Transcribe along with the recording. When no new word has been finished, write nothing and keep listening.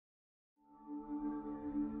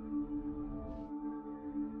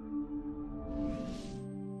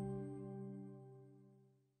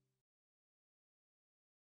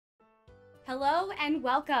Hello and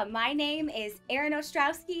welcome. My name is Erin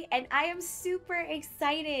Ostrowski, and I am super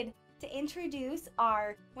excited to introduce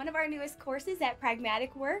one of our newest courses at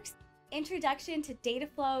Pragmatic Works, Introduction to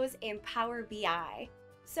Dataflows in Power BI.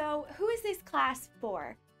 So who is this class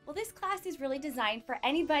for? Well, this class is really designed for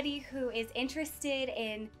anybody who is interested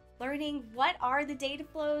in learning what are the data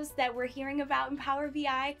flows that we're hearing about in Power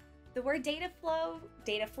BI. The word data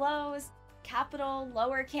flows, capital,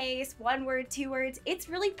 lowercase, one word, two words. It's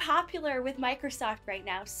really popular with Microsoft right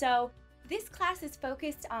now. So this class is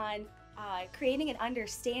focused on creating an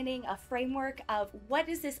understanding, a framework of what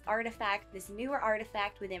is this artifact, this newer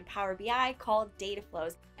artifact within Power BI called data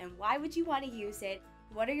flows, and why would you want to use it?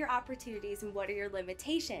 What are your opportunities and what are your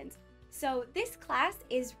limitations? So this class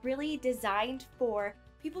is really designed for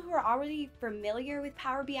people who are already familiar with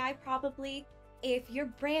Power BI probably. If you're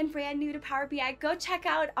brand new to Power BI, go check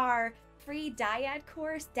out our free Dyad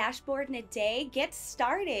course, Dashboard in a Day. Get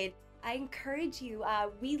started. I encourage you.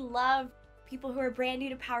 We love people who are brand new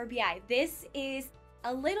to Power BI. This is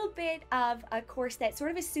a little bit of a course that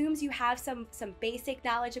sort of assumes you have some basic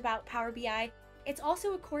knowledge about Power BI. It's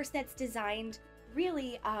also a course that's designed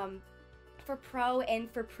really for pro and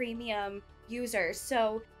for premium users.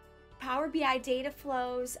 So Power BI data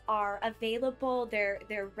flows are available.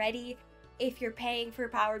 They're ready if you're paying for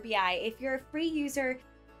Power BI. If you're a free user,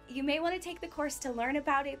 you may want to take the course to learn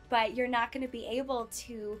about it, but you're not going to be able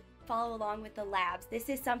to follow along with the labs. This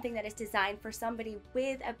is something that is designed for somebody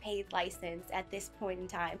with a paid license at this point in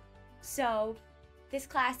time. So this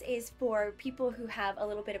class is for people who have a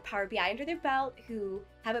little bit of Power BI under their belt, who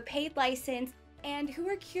have a paid license, and who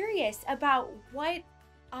are curious about what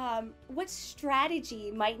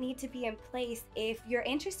strategy might need to be in place if you're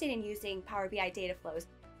interested in using Power BI data flows.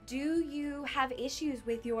 Do you have issues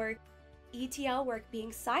with your ETL work being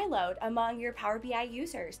siloed among your Power BI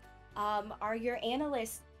users? Are your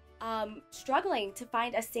analysts struggling to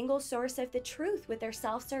find a single source of the truth with their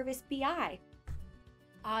self-service BI?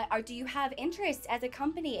 Do you have interest as a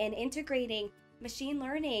company in integrating machine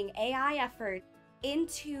learning, AI effort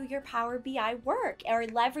into your Power BI work, or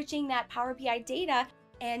leveraging that Power BI data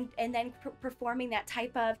and then performing that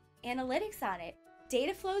type of analytics on it?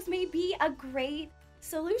 Data flows may be a great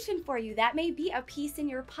solution for you. That may be a piece in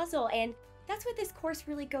your puzzle, and that's what this course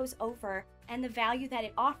really goes over. And the value that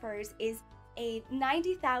it offers is a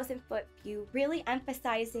 90,000 foot view, really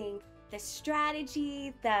emphasizing the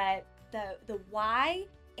strategy, the why,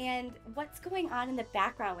 and what's going on in the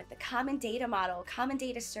background with the common data model, common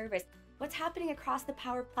data service, what's happening across the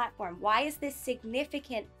Power Platform. Why is this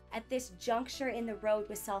significant at this juncture in the road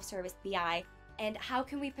with self-service BI? And how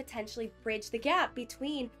can we potentially bridge the gap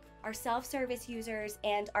between our self-service users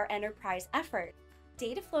and our enterprise effort?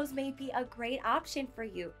 Data flows may be a great option for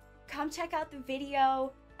you. Come check out the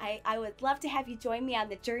video. I would love to have you join me on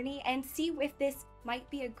the journey and see if this might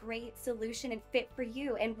be a great solution and fit for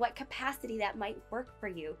you, and what capacity that might work for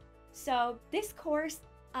you. So this course,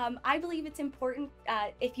 I believe it's important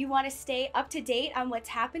if you want to stay up to date on what's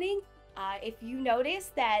happening. If you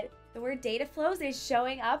notice that the word data flows is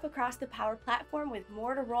showing up across the Power Platform with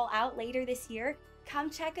more to roll out later this year, come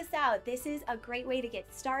check us out. This is a great way to get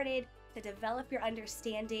started, to develop your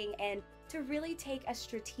understanding, and to really take a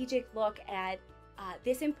strategic look at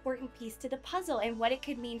this important piece to the puzzle and what it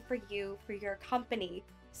could mean for you, for your company.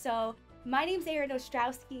 So my name's Erin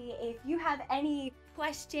Ostrowski. If you have any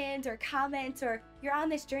questions or comments, or you're on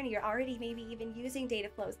this journey, you're already maybe even using data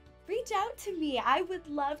flows, reach out to me. I would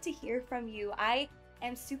love to hear from you. I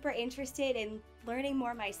am super interested in learning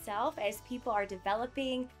more myself as people are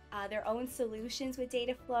developing their own solutions with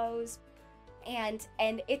data flows. And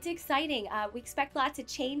it's exciting. We expect lots of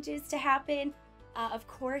changes to happen, of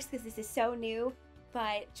course, because this is so new.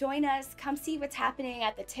 But join us, come see what's happening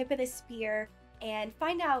at the tip of the spear, and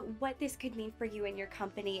find out what this could mean for you and your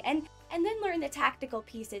company. And then learn the tactical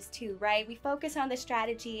pieces too, right? We focus on the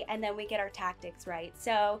strategy and then we get our tactics right.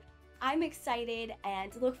 So I'm excited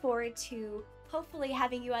and look forward to hopefully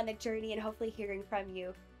having you on the journey and hopefully hearing from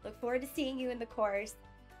you. Look forward to seeing you in the course.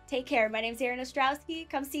 Take care. My name's Erin Ostrowski.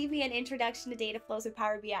 Come see me in Introduction to Data Flows with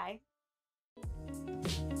Power BI.